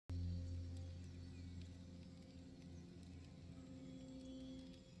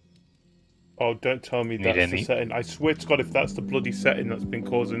Oh, don't tell me Need that's the any? setting. I swear to God, if that's the bloody setting that's been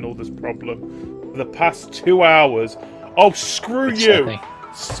causing all this problem for the past 2 hours. Oh, screw Which you! setting?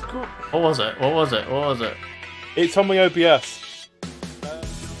 Screw... What was it? What was it? What was it? It's on my OBS.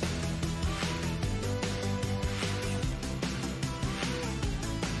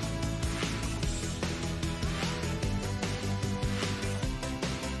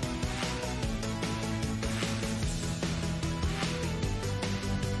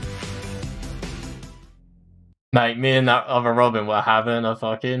 Mate, me and that other Robin were having a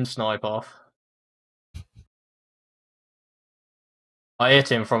fucking snipe off. I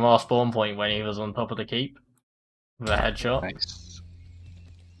hit him from our spawn point when he was on top of the keep with a headshot. Nice.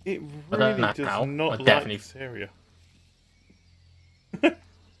 It I don't really know does how. not I like definitely- this area. You've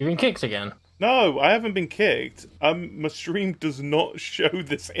been kicked again. No, I haven't been kicked. My stream does not show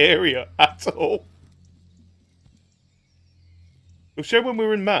this area at all. It'll show when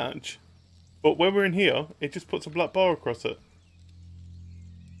we're in match, but when we're in here, it just puts a black bar across it.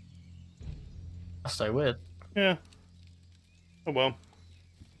 That's so weird. Yeah. Oh well.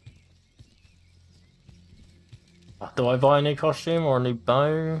 Do I buy a new costume or a new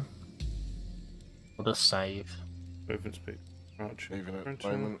bow? Or just save? Movement speed. Crouch. Even at the Crouch.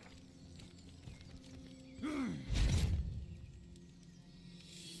 moment. Hope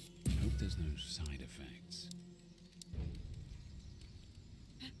there's no side effects.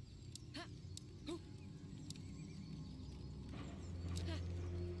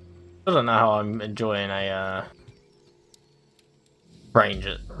 I don't know how I'm enjoying a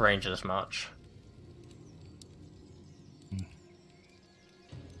range as much.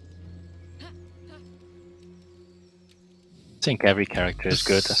 I think every character is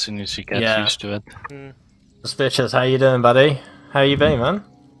good as soon as you get Yeah. used to it. Suspicious, how you doing, buddy? How you been, man?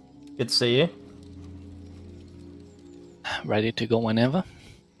 Good to see you. Ready to go whenever.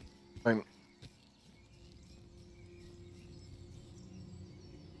 Fine.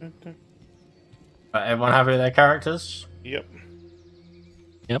 Right, everyone happy with their characters? Yep.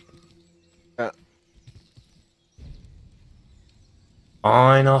 Yep.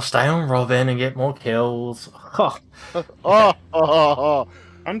 Fine, I'll stay on Robin and get more kills. Huh.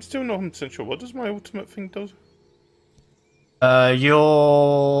 I'm still not 100% sure. What does my ultimate thing do?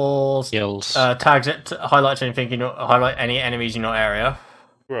 Your Skills. tags it, highlights anything highlight any enemies in your area,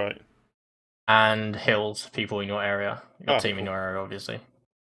 Right. and heals people in your area. Your Ah, team in cool. your area, obviously.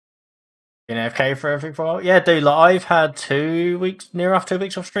 Been AFK for everything for a while? Yeah, dude, like, I've had 2 weeks, near enough 2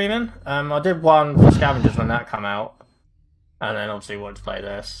 weeks of streaming. I did one for Scavengers when that came out. And then obviously wanted to play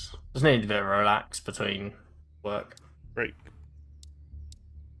this. Just needed a bit of a relax between work. Great.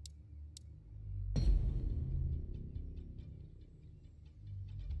 As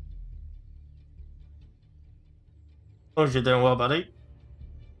long as you're doing well, buddy.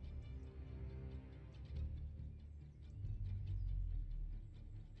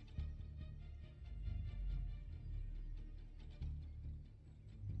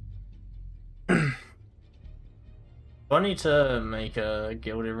 Do I need to make a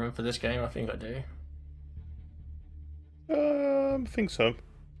gilded room for this game? I think I do. I think so.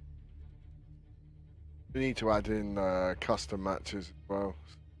 We need to add in custom matches as well.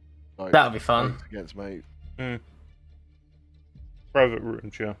 Like, That'll be fun. mates against mates. Private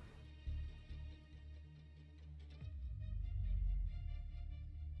rooms, yeah.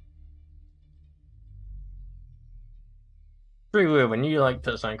 Pretty weird when you like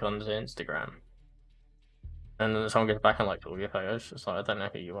put something on Instagram, and then someone gets back and likes all your photos. It's like, I don't know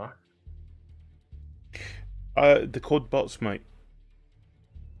who you are. They're called bots, mate.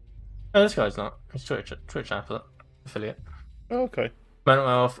 Oh, this guy's not. He's Twitch affiliate. Oh, okay. Mental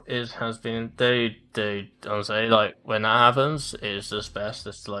health has been dude. Honestly, like when that happens, it's just best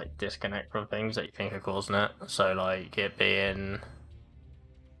just to like disconnect from things that you think are causing it. So like it being,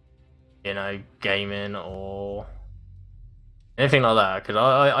 gaming or anything like that. Because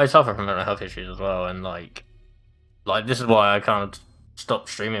I suffer from mental health issues as well, and like this is why I kind of stopped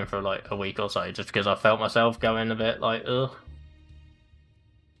streaming for like a week or so, just because I felt myself going a bit like ugh.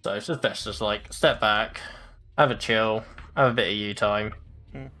 So it's just best just like step back, have a chill. Have a bit of you time.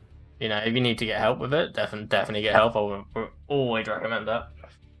 If you need to get help with it, definitely get help. I would always recommend that.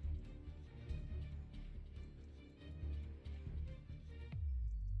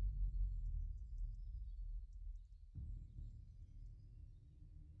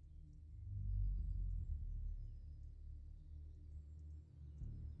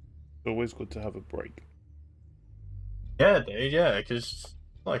 It's always good to have a break. Yeah, dude. Yeah, because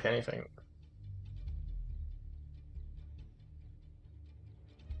like anything.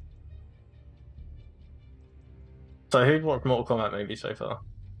 So who'd watched Mortal Kombat movie so far?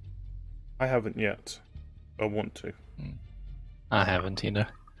 I haven't yet. I want to. I haven't either.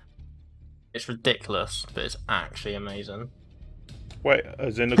 It's ridiculous, but it's actually amazing. Wait,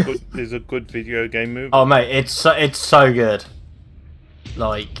 as in a good is a good video game movie? Oh mate, it's so good.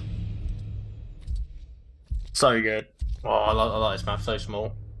 Like, so good. Oh, I like this map. So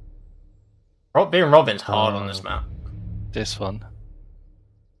small. Being Robin's hard on this map. This one.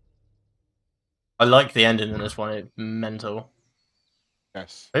 I like the ending in this one. It's mental.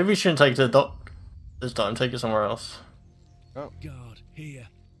 Yes. Maybe we shouldn't take it to the dock this time. Take it somewhere else. Oh. Guard here.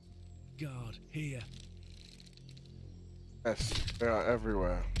 Guard here. Yes, they are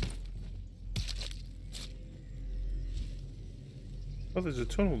everywhere. Oh, there's a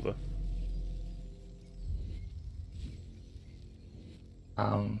tunnel there.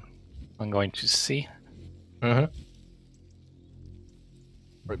 I'm going to see. Mm-hmm.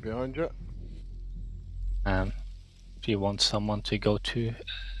 Right behind you. Do you want someone to go to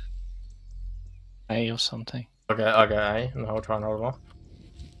A or something? Okay, I'll go A, and I'll try and hold off.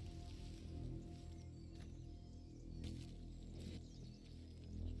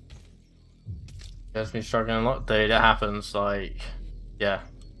 Gets me struggling a lot, dude. It happens, like, yeah.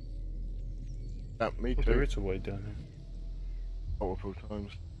 Yeah, me Oh, there too. is a way down here. Multiple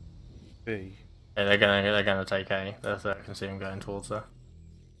times. B. Yeah, they're gonna take A. I can see them going towards there.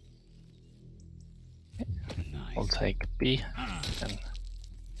 I'll take B. And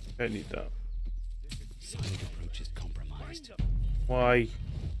Don't need that. Silent approach is compromised. Why?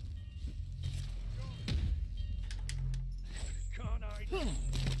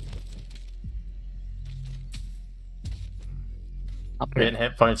 up Getting here.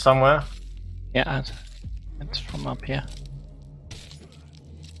 hit point somewhere. Yeah, it's from up here.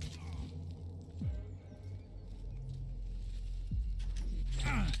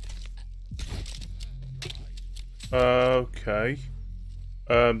 Okay.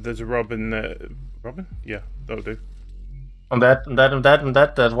 There's a Robin there. Robin? Yeah, that'll do. I'm dead.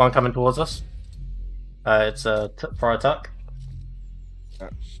 There's one coming towards us. It's a for attack.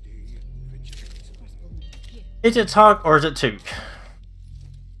 Is it Tug or is it Took?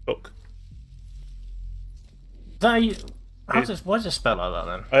 Look. Why does it spell like that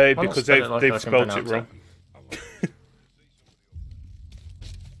then? Why not Because spell it like I they've can spelled it pronounce wrong.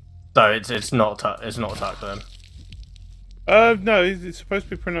 So it's not Tuck. It's not Tuck then. No, it's supposed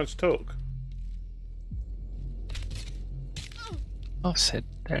to be pronounced talk. Oh, said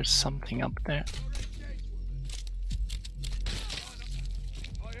there's something up there.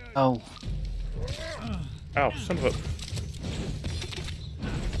 Oh, Ow, son of a...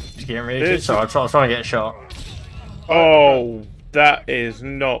 Just getting really good. So I'm trying to get a shot. Oh, that is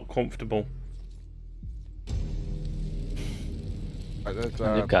not comfortable. Right, there's,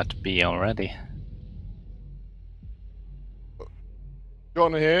 they've got B already.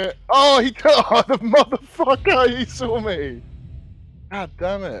 John here. Oh, he oh, the motherfucker! He saw me. God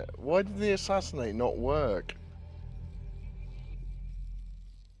damn it! Why did the assassinate not work?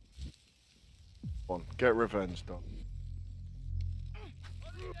 Come on, get revenge, Don.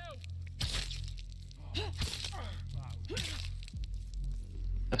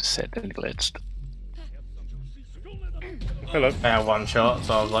 I said it glitched. Hello. I had one shot,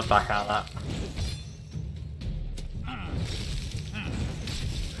 so I was like back out of that.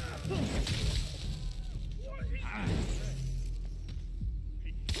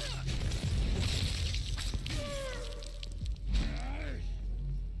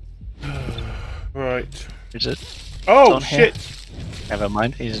 Right. Is it? Oh, on here. shit! Never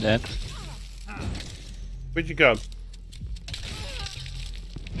mind, he's dead. Where'd you go?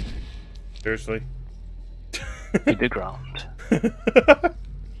 Seriously? To the ground. Do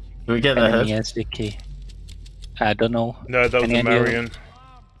we get the Enemy head? has the key. I don't know. No, that was Any a idea Marion.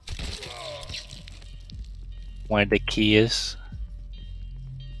 where the key is?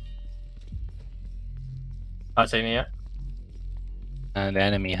 I've seen it yet. And the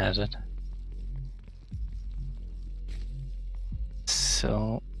enemy has it.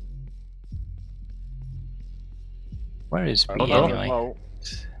 So... where is B don't know. anyway? Oh,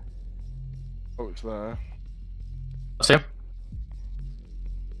 oh, it's there. I see him.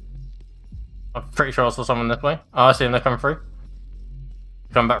 I'm pretty sure I saw someone this way. Oh, I see them. They're coming through.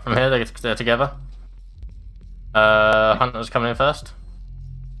 Come back from here. They're together. Hunter's coming in first.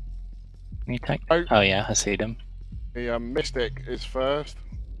 Can you take? Oh. Oh yeah, I see them. The Mystic is first.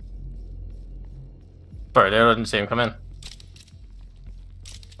 Sorry, I didn't see him come in.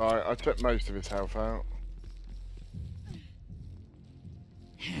 Alright, I took most of his health out.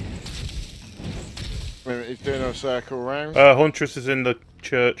 He's doing a circle round. Huntress is in the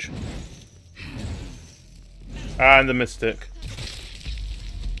church. And the Mystic.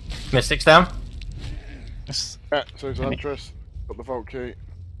 Mystic's down. Yes. Yeah, so it's Huntress. Got the vault key.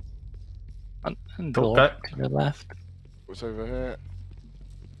 And door Okay. to the left. What's over here?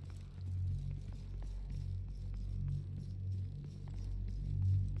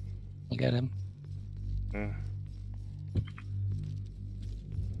 You get him.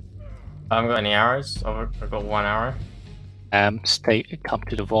 I haven't got any arrows. I've got 1 arrow. Come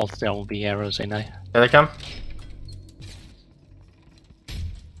to the vault. There will be arrows in there. Here they come.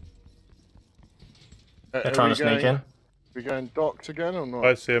 They're trying to sneak in. We going docks again or not?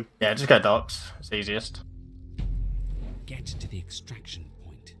 I see him. Yeah, just go docks. It's easiest. Get to the extraction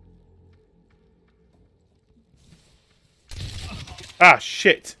point. Ah,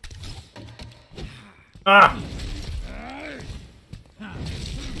 shit. Ah!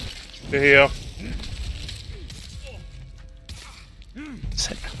 They're here.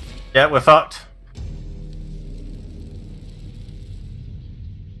 Sit. Yeah, we're fucked.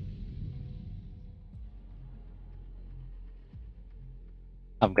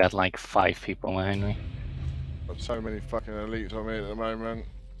 I've got like 5 people behind me. Got so many fucking elites on me at the moment.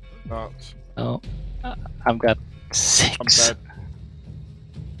 Nuts. Oh, I've got I'm 6. dead.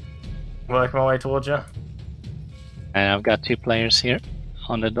 Working my way towards you. And I've got 2 players here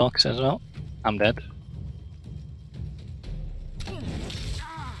on the docks as well. I'm dead.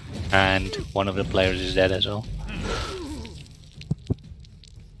 And one of the players is dead as well.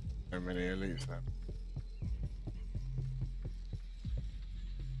 So many elites then.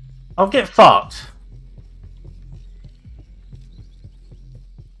 I'll get fucked.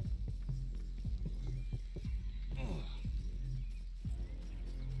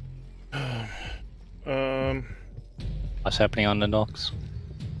 What's happening on the docks?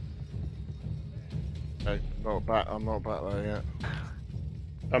 Okay, not back. I'm not back there yet.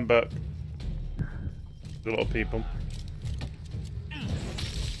 I'm back. There's a lot of people.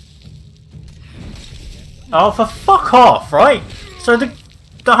 Oh, for fuck off, right? So the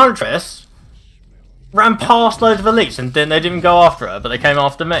Huntress ran past loads of elites and then they didn't even go after her, but they came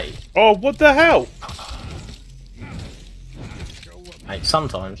after me. Oh, what the hell? Mate,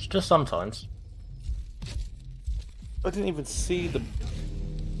 sometimes, just sometimes. I didn't even see the...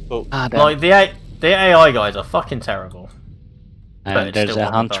 Oh, Damn. Like the AI guys are fucking terrible. But And it's there's still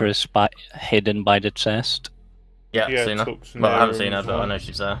a one huntress hidden by the chest. Yeah, Yeah, seen her. Tuck's in Well, I there haven't seen her, as but I well. know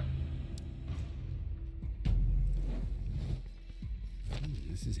she's there.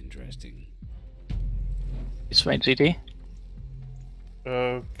 This is interesting. This way, Gee Dee.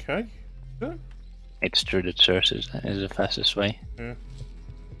 okay. Yeah. It's through the church is the fastest way. Yeah.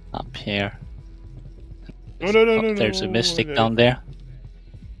 Up here. No. There's a mystic down there.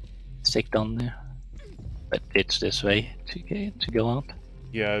 Stick down there. But it's this way to go out.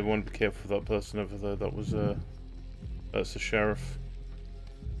 Yeah, I want to be careful with that person over there. That was that's the sheriff.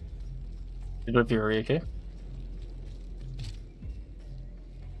 It would be Riyuko.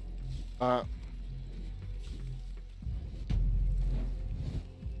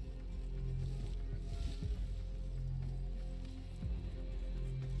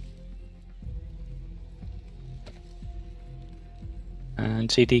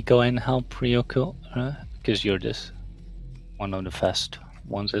 And CD, go and help Riyuko, because you're this one of the fast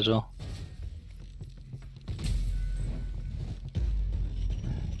ones as well.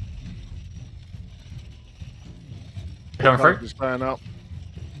 Coming through? Just going up.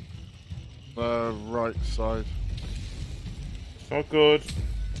 The right side. It's not good.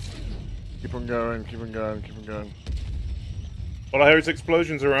 Keep on going, keep on going, keep on going. All I hear is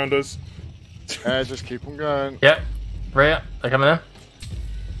explosions around us. Yeah, just keep on going. Yep. Rhea, they're coming in.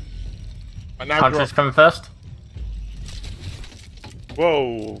 And now Huntress drop. coming first.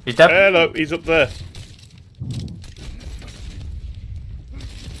 Whoa. He's dead. Hello, he's up there.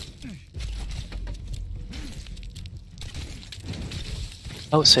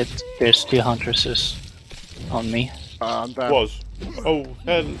 Oh, Sid, there's 2 huntresses on me. I'm down. Was. Oh,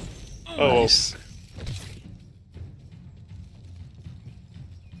 hell. Oh, Nice.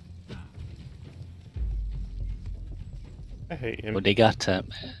 I hate him. Oh, they got A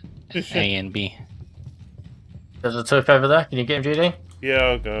and B. There's a Took over there. Can you get him, Gee Dee? Yeah,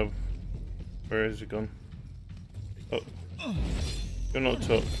 I'll go. Where is he gone? Oh. You're not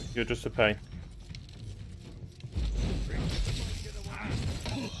tough. You're just a pain.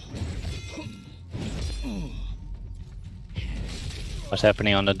 What's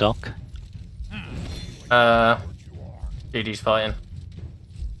happening on the dock? Gee Dee's fighting.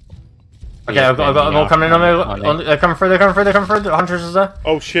 Okay, Yeah, I've got them all coming in on me. They're coming through, they're coming through, they're coming through. The Huntress is there.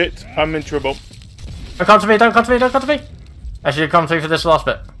 Oh shit, I'm in trouble. Don't come to me, don't come to me, don't come to me. Actually, come to me for this last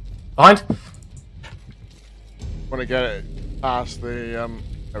bit. Behind. Want to get it past the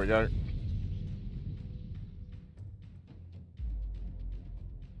There we go.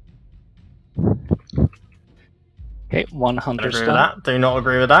 Okay, one Don't hunter agree with stun. that. Do not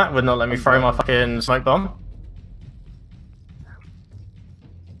agree with that. Would not let me throw my fucking smoke bomb.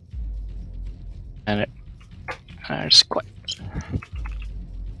 And there's quite.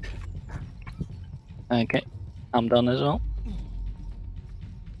 Okay, I'm done as well.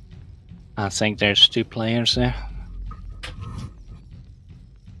 I think there's 2 players there.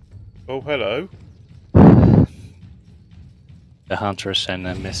 Oh, hello. The Huntress and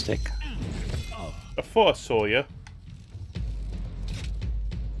the Mystic. I thought I saw you.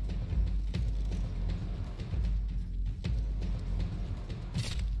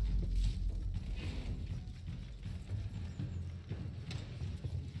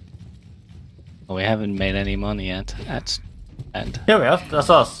 Well, we haven't made any money yet. Here we are. That's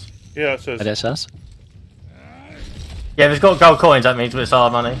us. Yeah, it says. But that's us. Yeah, if it's got gold coins, that means it's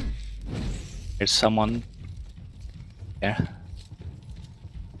our money. There's someone there.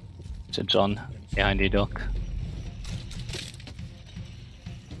 It's a John behind you, Doc.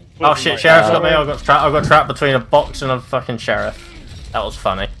 Oh shit, Sheriff's got me. I got trapped between a box and a fucking sheriff. That was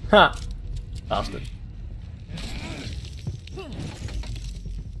funny. Ha! Bastard.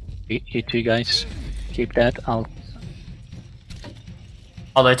 You 2 guys, keep that. I'll.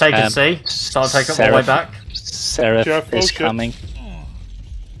 Oh, they take C, so I'll take it all the way back. Seraph Sheriff, is bullshit. coming.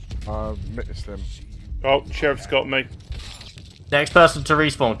 Missed him. Oh, Sheriff's got me. Next person to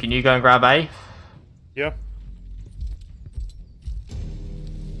respawn, can you go and grab A? Yeah.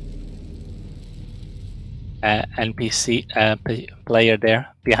 NPC player there.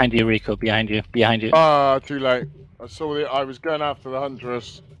 Behind you, Rico. Behind you. Behind you. Ah, too late. I saw it. I was going after the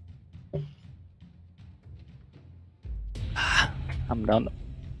Huntress. I'm done.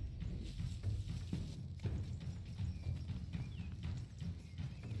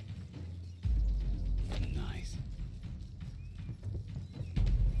 Nice.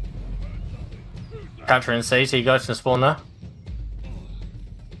 Capturing C, so you guys can spawn there.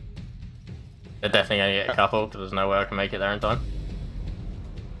 They're definitely going to get a couple, because there's no way I can make it there in time.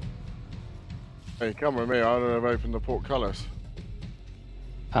 Hey, come with me. I don't have opened the portcullis.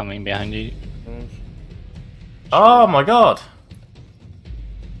 Coming behind you. Oh my god!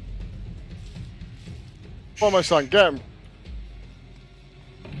 Come on, my son, get him.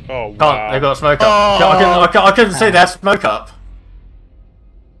 Oh, Can't, wow. they got smoke up. Oh! I couldn't see that smoke up.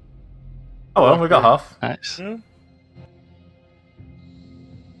 Oh well, we got half. Nice. Yeah.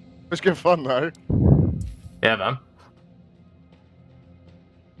 It's good fun though. Yeah, man.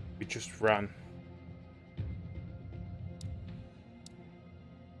 We just ran.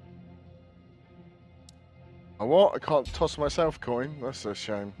 Oh, what? I can't toss myself coin. That's a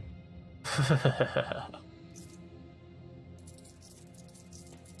shame.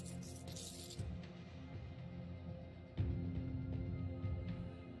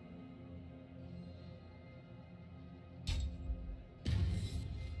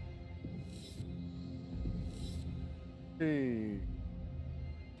 Hey.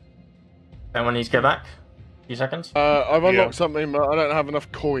 Anyone needs to get back? A few seconds? I've unlocked Yeah. something, but I don't have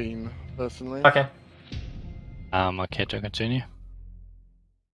enough coin, personally. Okay. Okay to continue.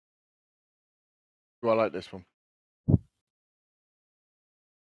 Do I like this one?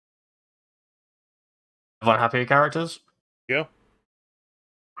 Everyone happy with characters? Yeah.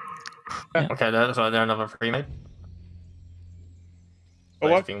 Okay, that's why they're another pre-made. Oh,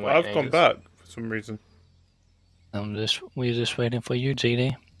 Like, I've, it's been waiting I've gone ages. back for some reason. We're just waiting for you, Gee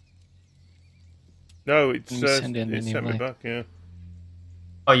Dee. No, it's Let me send in it sent me anyway. back. Yeah.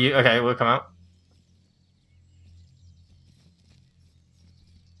 Oh, you okay? We'll come out.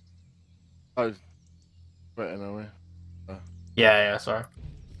 I was waiting, are we? Yeah, sorry.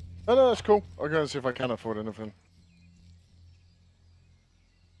 Oh, no, that's cool. I'll go and see if I can afford anything.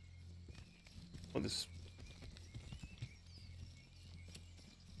 What this?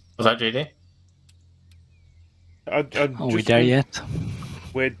 Was that GD? I Are we just there want yet?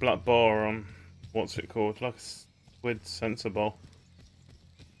 Weird black bar on. What's it called? Like a weird sensor ball.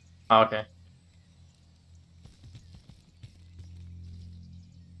 Oh, okay.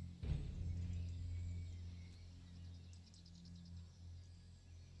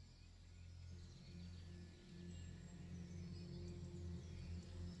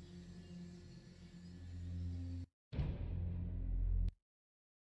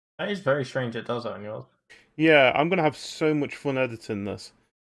 That is very strange it does that on yours. Yeah, I'm gonna have so much fun editing this.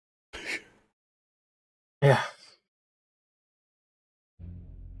 Yeah.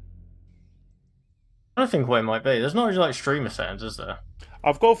 I don't think what it might be. There's not really like streamer settings, is there?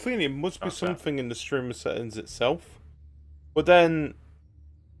 I've got a feeling it must be Okay. something in the streamer settings itself. But then,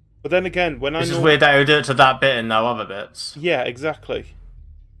 But then again, when It's just weird that it would do it to that bit and no other bits. Yeah, exactly.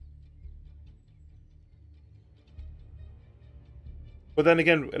 But then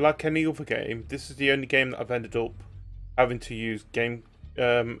again, like any other game, this is the only game that I've ended up having to use game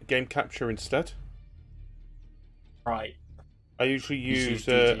capture instead. Right. I usually use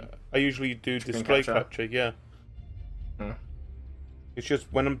I usually do display capture. Yeah. Hmm. It's just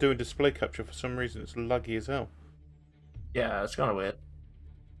when I'm doing display capture, for some reason it's laggy as hell. Yeah, it's kind of weird.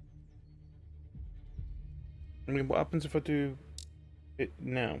 I mean, what happens if I do it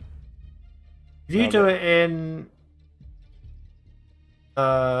now? If you do it in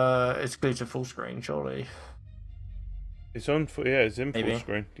exclusive full screen, surely. It's on for it's in Maybe. full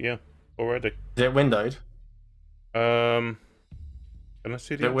screen. Yeah, already. Is it windowed? Can I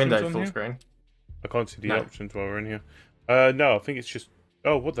see the options windowed on full here? screen? I can't see the No. options while we're in here. No, I think it's just.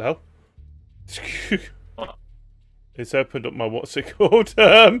 Oh, what the hell? What? It's opened up my what's it called?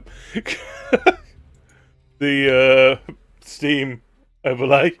 The Steam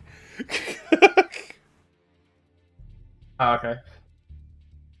overlay. Oh, okay.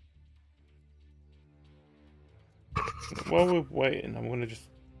 While we're waiting, I'm gonna just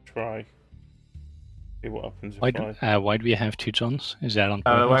try. See what happens if Why do we have two Johns? Is that on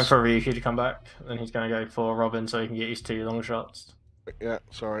Waiting purpose? for Ryuko to come back, then he's going to go for Robin so he can get his 2 long shots. Yeah,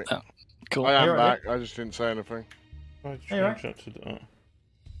 sorry. Oh, cool. I am You're right, back. I just didn't say anything. I Hey, right. change that to that.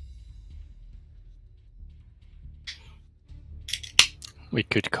 We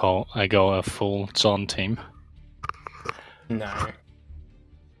could go a full John team. No.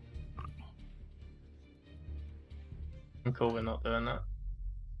 I'm cool with not doing that.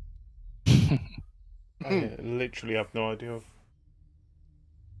 I literally have no idea.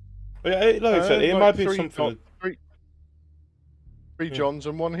 But yeah, like I said, it might be something. Three Johns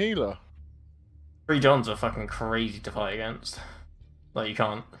and 1 healer. 3 Johns are fucking crazy to fight against. Like, you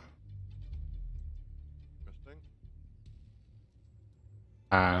can't.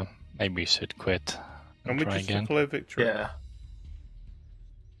 Maybe we should quit And and we try just again. declare victory. Yeah.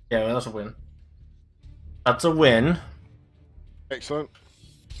 Yeah, well, that's a win. That's a win. Excellent.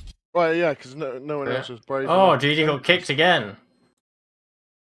 Right, yeah, because no one else was brave. Oh, enough. Gee Dee got kicked again.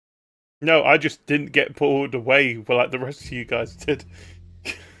 No, I just didn't get pulled away like the rest of you guys did.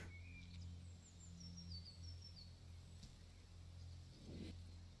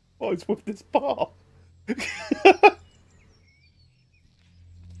 What is with this bar?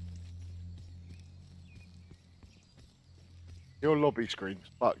 Your lobby screen's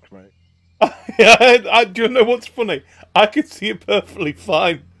fucked, mate. Yeah, do you know what's funny? I can see it perfectly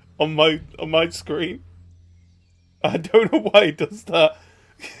fine on my screen. I don't know why it does that.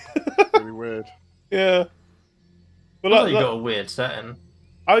 Really weird. Yeah. Well, Well, you got a weird setting.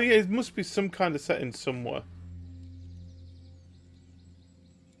 oh yeah, it must be some kind of setting somewhere.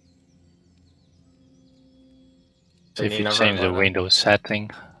 So if you change the Windows setting,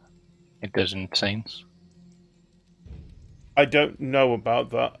 it doesn't change. I don't know about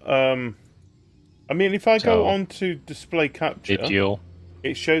that. I mean, if I go So, on to display capture, Video.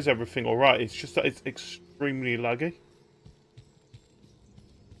 it shows everything all right. It's just that it's extremely laggy.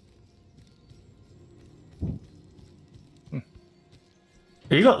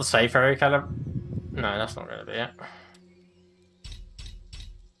 Have you got the safe area color? No, that's not going to be it.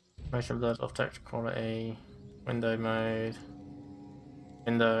 Motion blur off text quality. Window mode.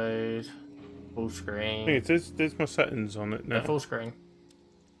 Windowed. Full screen. I think there's my settings on it now. Yeah, full screen.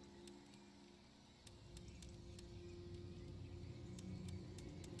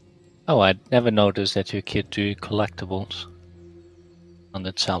 Oh, I never noticed that you could do collectibles on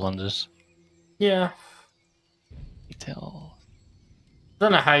the challenges. Yeah. Detail.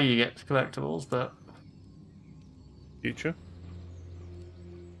 Don't know how you get collectibles, but Future.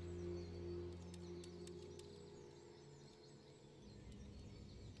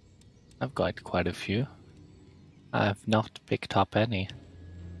 I've got quite a few. I've not picked up any.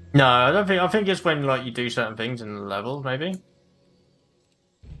 no, I don't think. I think it's when like you do certain things in the level, maybe.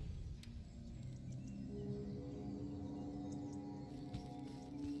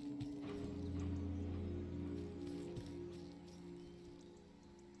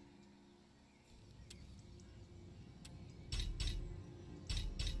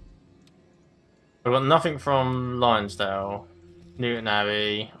 I've got nothing from Lionsdale. Newton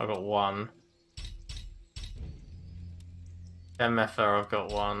Abbey, I've got 1. MFR, I've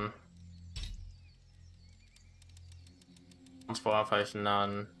got 1. Transport Outpost,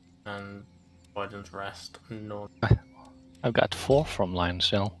 none. And Biden's Rest, none. I've got 4 from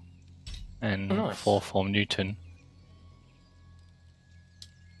Lionsdale and Oh, nice. 4 from Newton.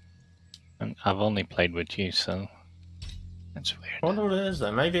 And I've only played with you, so That's weird. I wonder what it is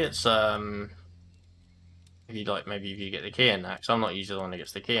then. Maybe it's if you like, maybe if you get the key in that, because I'm not usually the one that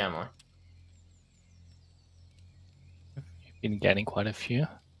gets the key, am I? You've been getting quite a few.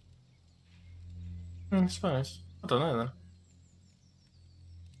 I suppose. I don't know then.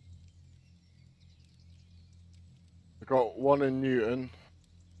 I got 1 in Newton,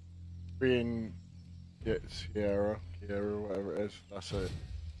 3 in Sierra, whatever it is. That's it.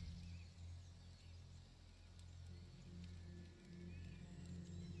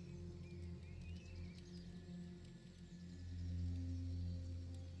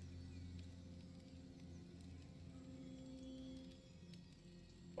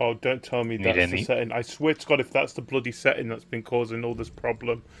 Oh, don't tell me Need that's the any? setting. I swear to God, if that's the bloody setting that's been causing all this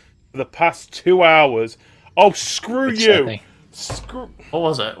problem for the past 2 hours. Oh, screw Which you! setting? Screw. What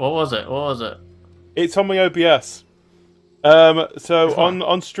was it? What was it? What was it? It's on my OBS. So Which one?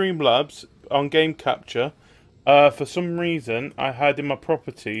 on Streamlabs, on Game Capture, for some reason I had in my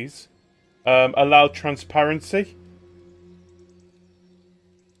properties allowed transparency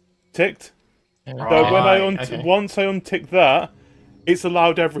ticked. So when I okay. once I untick that, it's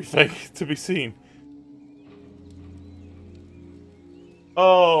allowed everything to be seen.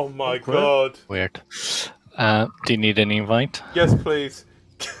 Oh my God! Weird. Do you need an invite? Yes, please.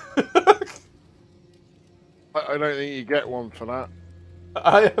 I don't think you get one for that.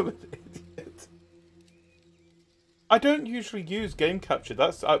 I am an idiot. I don't usually use game capture.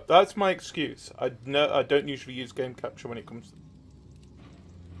 That's my excuse. I don't usually use game capture when it comes to.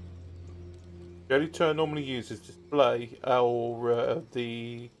 The only term I normally use is display or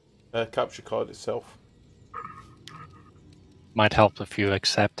the capture card itself. Might help if you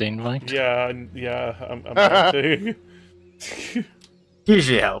accept the invite. Yeah, I'm about to.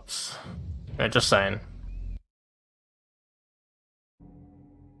 Usually helps. Yeah, just saying.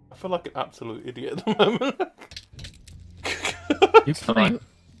 I feel like an absolute idiot at the moment.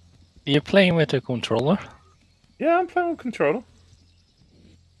 You're playing with a controller? Yeah, I'm playing with controller.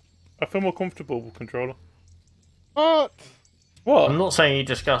 I feel more comfortable with controller. What? What? I'm not saying you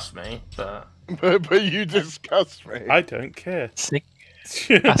disgust me, but But you disgust me. I don't care.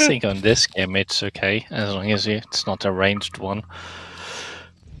 I think on this game it's okay, as long as it's not a ranged one.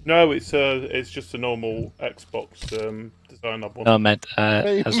 No, it's just a normal Xbox design up one. No, I meant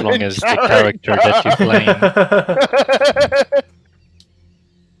as long as the character that you're playing.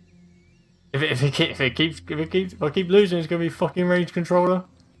 if I keep losing, it's gonna be fucking range controller.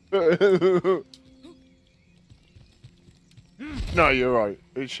 No, you're right.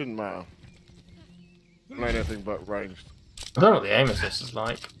 It shouldn't matter. Not anything but ranged. I don't know what the aim assist is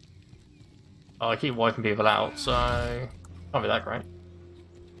like. Oh, I keep wiping people out, so can't be that great.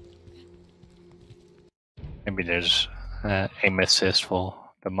 Maybe there's aim assist for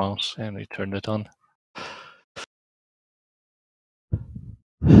the mouse and we turned it on.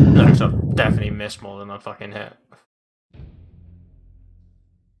 No, 'cause I've definitely missed more than I fucking hit.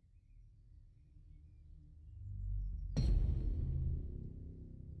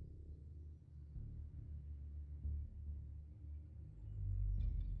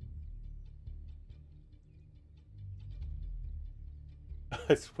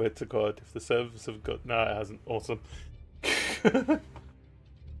 I swear to God, if the servers have got... No, it hasn't. Awesome.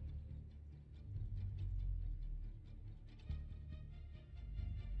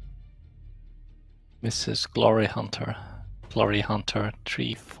 Mrs. Glory Hunter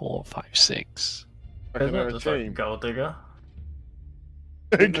 3456. Reckon they're a Just like team. gold digger.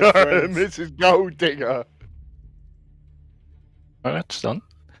 Mrs. Gold Digger. Alright, it's done.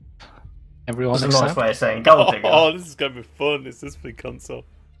 Everyone That's a nice accept? way of saying gold digger. Oh, this is going to be fun. It's this big console.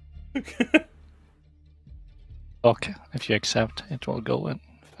 Okay, if you accept, it will go in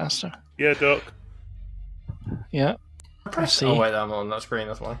faster. Yeah, Doc. Yeah. Press. see. Oh wait, I'm on that screen.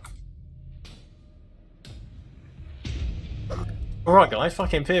 That's why. Alright guys,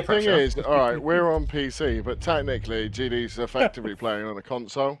 fucking peer Thing pressure. is, alright, we're on PC, but technically Gee Dee's effectively playing on a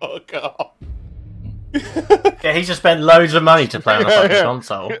console. Oh, God. Yeah, he just spent loads of money to play on a fucking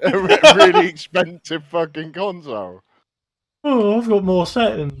console. A really expensive fucking console. Oh, I've got more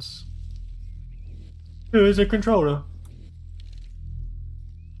settings. Here's a controller.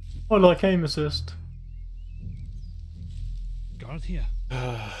 I like aim assist. Guard here.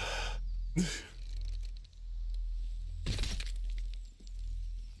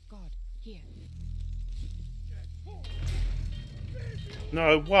 God, here.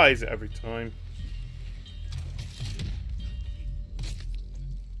 No, why is it every time?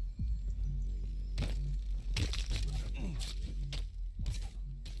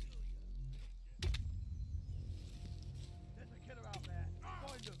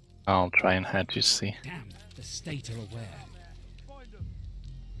 I'll try and head you see. Damn, the state are aware.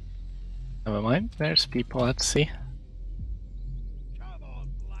 Never mind, there's people at sea.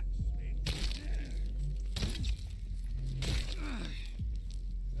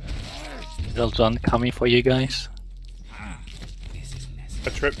 Little John coming for you guys. I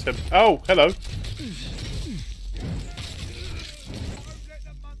tripped him. Oh, hello.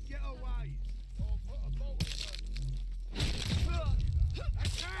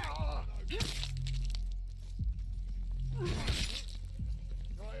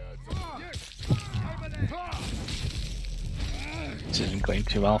 This isn't going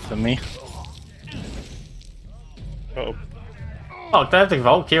too well for me. Uh-oh. Oh, they have the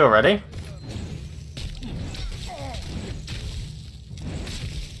Vault key already.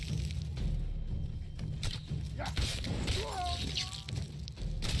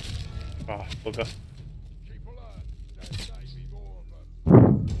 Ah, bugger.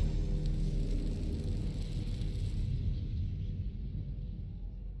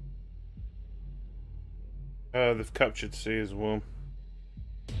 They've captured C as well.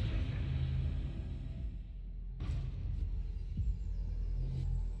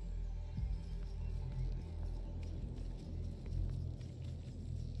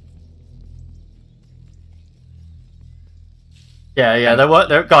 Yeah, they work.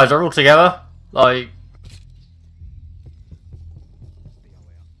 They're guys are all together. Like,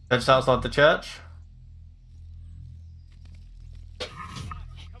 just outside the church.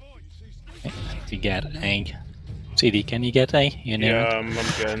 To get A. CD, can you get A? You near Yeah, it? I'm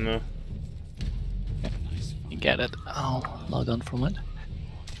getting there. You get it. I'll log on from it.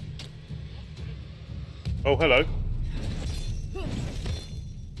 Oh, hello.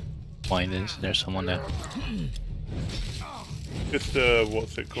 Why is there someone there? Just,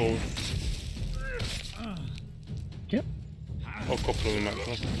 what's it called? Yep. Oh, a couple of them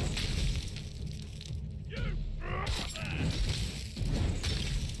actually.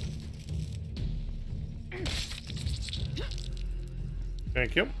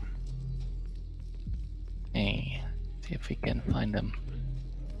 Thank you. Hey, see if we can find them.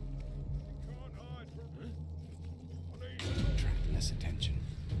 Attract less attention.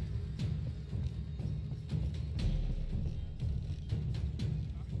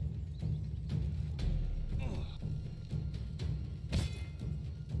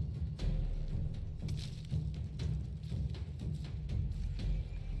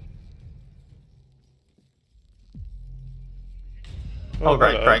 Oh,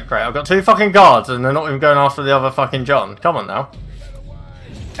 great, hello. great, great. I've got 2 fucking guards and they're not even going after the other fucking John. Come on now.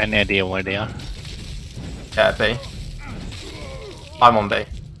 Any idea where they are? Yeah, B. I'm on B.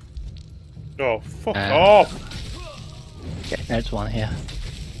 Oh, fuck off! Okay, there's one here.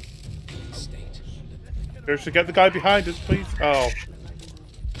 State. There's to get the guy behind us, please. Oh,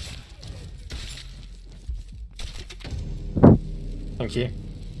 Thank you.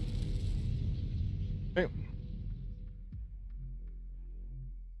 Hey,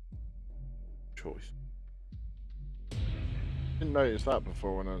 choice. didn't notice that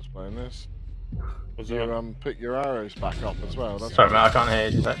before when I was playing this. Was You that? put your arrows back up as well. That's Sorry, mate, I can't hear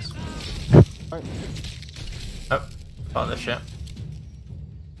you, Dex. right. Oh, fuck this shit.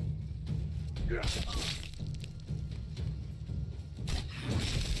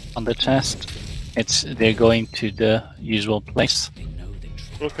 On the chest, they're going to the usual place. They know the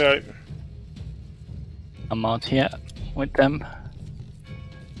trick. Okay. I'm out here with them.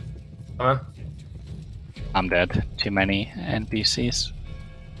 Come on. I'm dead. Too many NPCs.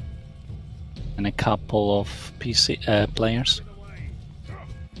 And a couple of PC players.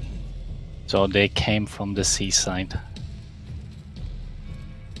 So they came from the seaside.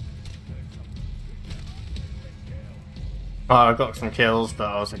 Oh, I got some kills, but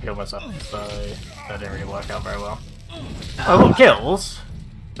I also killed myself, so that didn't really work out very well. I got kills,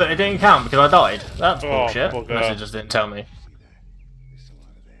 but it didn't count because I died. That's Oh, bullshit. bugger. Unless it just didn't tell me.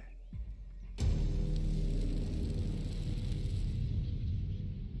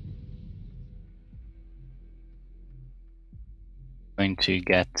 Going to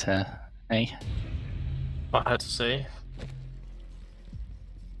get A. I had to see.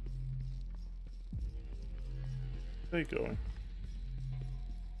 There you go.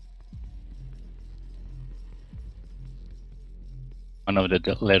 One of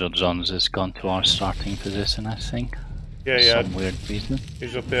the little Johns has gone to our starting position, I think. Yeah, For yeah. some weird reason.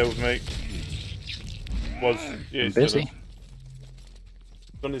 He's up here with me. Was yeah, he's Busy. sort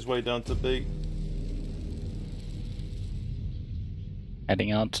of on his way down to B.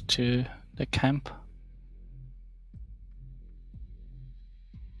 Heading out to the camp.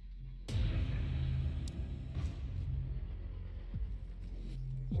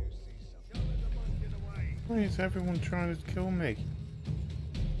 Why is everyone trying to kill me?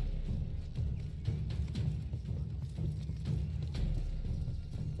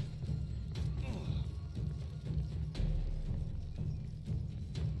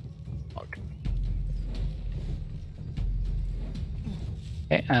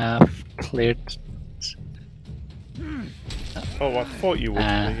 Okay, cleared. Oh, I thought you would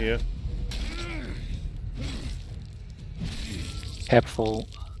be here. Careful.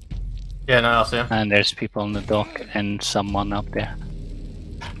 Yeah, no, I'll see him. And there's people on the dock and someone up there.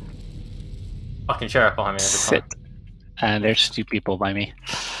 Fucking sheriff behind me every Sit. time. And there's 2 people by me.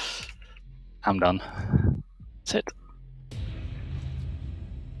 I'm done. Sit.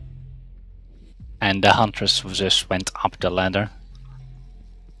 And the Huntress just went up the ladder.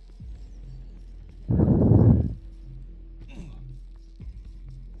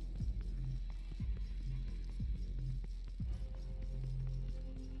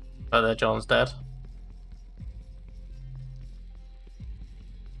 But there, John's dead.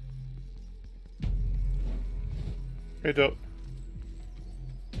 Hey, Doc.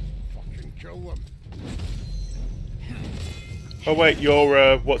 Fucking kill them. Oh wait,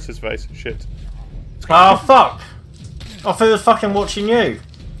 you're what's his face? Shit. Oh fuck! I thought he was fucking watching you.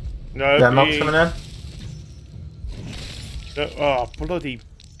 No, Yeah, Monk's coming in. No, oh, bloody.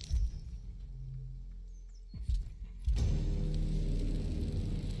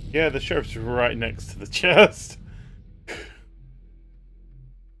 Yeah, the sheriff's right next to the chest.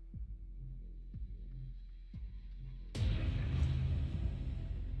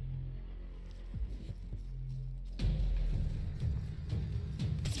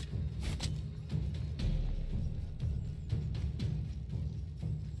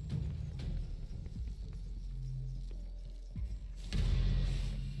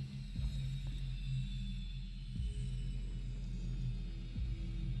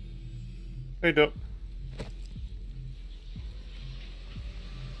 Hey, Doc.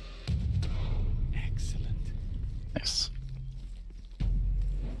 Excellent. Yes.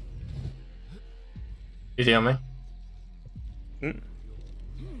 You hear me? Hmm?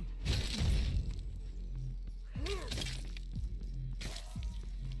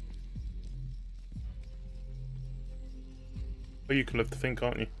 Oh, you can lift the thing,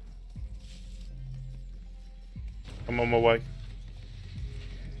 can't you? I'm on my way.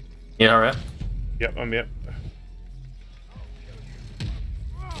 You alright? Yep, I'm yep.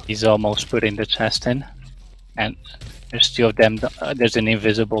 He's almost putting the chest in. And there's 2 of them. There's an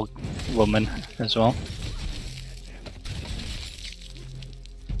invisible woman as well.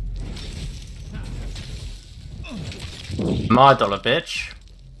 My dollar bitch.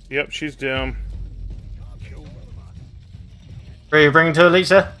 Yep, she's down. Are you bringing to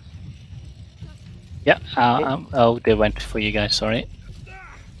Elisa? Yeah, oh, they went for you guys, sorry.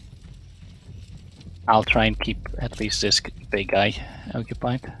 I'll try and keep at least this big guy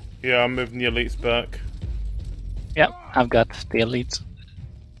occupied. Yeah, I'm moving the elites back. Yeah, I've got the elites.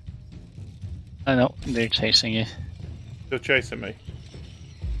 Oh no, they're chasing you. They're chasing me.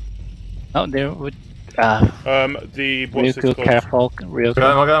 Oh, they're with... The what's Riyuko, it called? careful,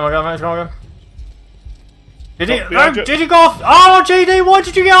 Riyuko. Go. Did he? Oh, behind you. Did he go off? Oh, Gee Dee, why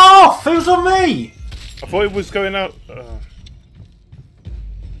did you get off? It was on me. I thought it was going out.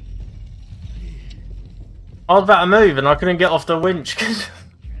 I was about to move and I couldn't get off the winch because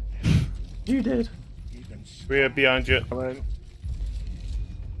you did. We're behind you. I mean,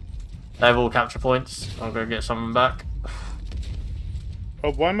 They have all capture points. I'm gonna get some of them back.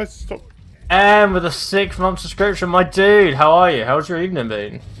 Oh, why am I stop? And with a 6-month subscription, my dude, how are you? How's your evening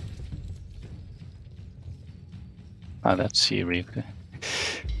been? Oh, let's see, Riyuko.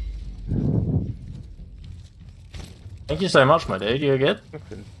 Thank you so much, my dude. You good?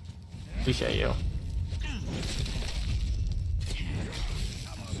 Nothing. Appreciate you.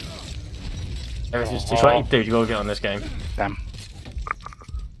 Everything's too sweaty. Dude, you gotta get on this game. Damn.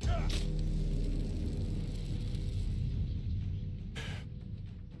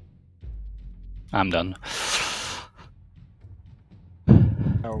 I'm done.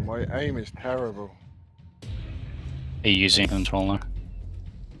 oh, my aim is terrible. Are you using controller?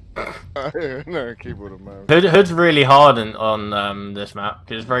 No, keyboard and mouse. Hood's really hard on this map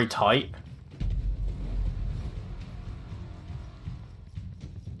because it's very tight.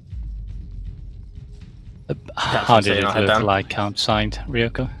 How did insane, I it had look them. like outside,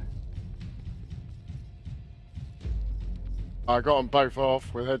 Riyuko? I got them both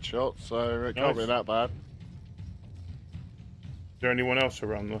off with headshots, so it can't be Nice. that bad. Is there anyone else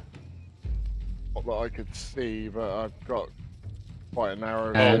around there? Not that I could see, but I've got quite a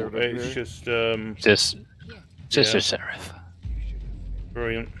narrow Oh, field of It's view. just Just Yeah. a seraph.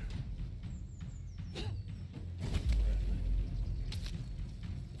 brilliant.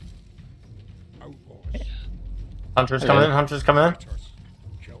 Outlaws. Hunter's coming in. Hunter's coming in.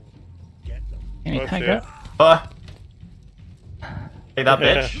 Kill them. Get them. Can you That's tag it. her? Take that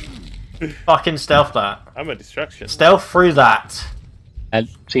bitch. Fucking stealth that. I'm a distraction. Stealth through that.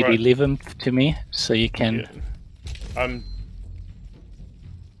 CD, Right. leave him to me so you can. Yeah.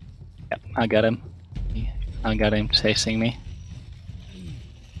 Yeah, I got him. I got him chasing me.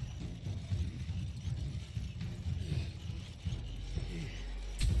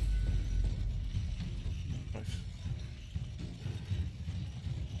 Nice.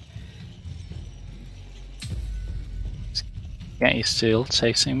 Yeah, he's still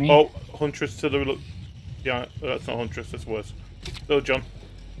chasing me. Oh, Huntress to the look. Yeah, that's not Huntress. That's worse. Go, John.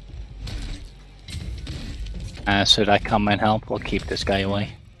 Should I come and help or keep this guy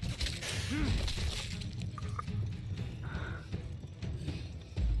away?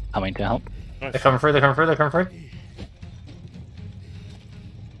 Coming to help. Nice. They're coming through, they're coming through, they're coming through.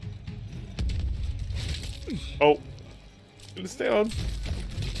 Oh, gonna stay on.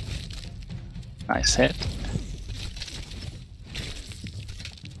 Nice hit.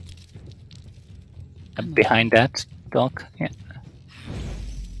 Behind that dog, yeah.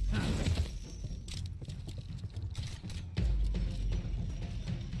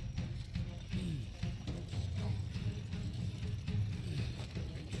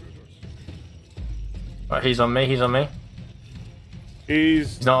 Right, he's on me, he's on me.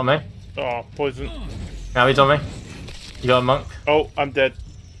 He's He's not on me. oh poison. Now he's on me. You got a monk? Oh, I'm dead.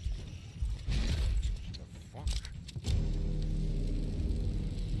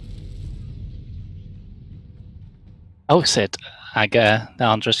 Oh shit, I got the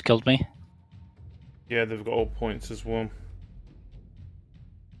Andres killed me. Yeah, they've got all points as well.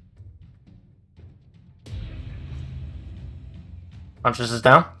 Huntress is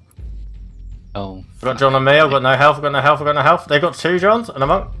down. Oh, I've got John on me, I've got no health, I've got no health, I've got no health. They've got 2 Johns and a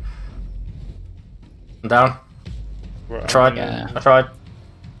monk. I'm down. Right, I tried. Yeah. I tried.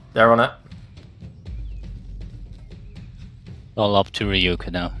 They're on it. all up to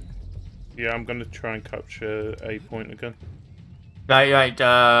Riyuko now. Yeah, I'm gonna try and capture a point again. Right,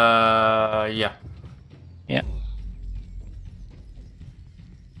 yeah. Yeah.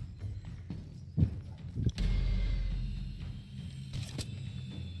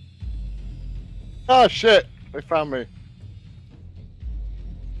 Oh shit! They found me.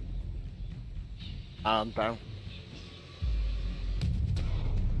 I'm down.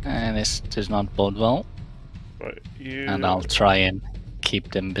 And this does not bode well. Right, you. And I'll try and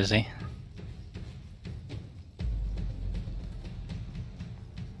keep them busy.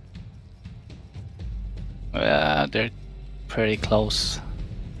 They're pretty close.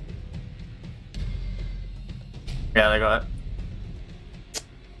 Yeah, they got it.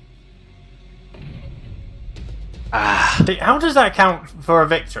 See, how does that count for a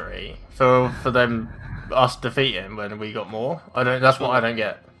victory? For them, us defeating when we got more? I don't. That's what I don't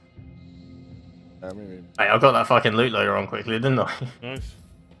get. I mean, Hey, I got that fucking loot loader on quickly, didn't I? Nice.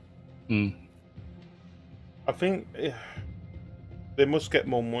 Hmm. I think they must get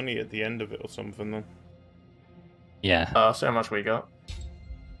more money at the end of it or something then. Yeah. See how much we got.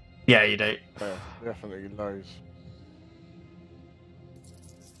 Yeah, you do. yeah, definitely loads.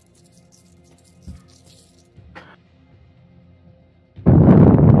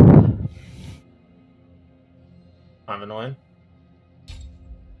 I'm annoying.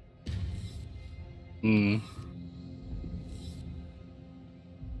 Hmm.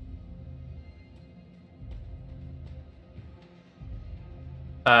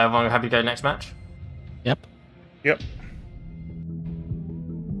 Everyone happy to go next match? Yep. Yep.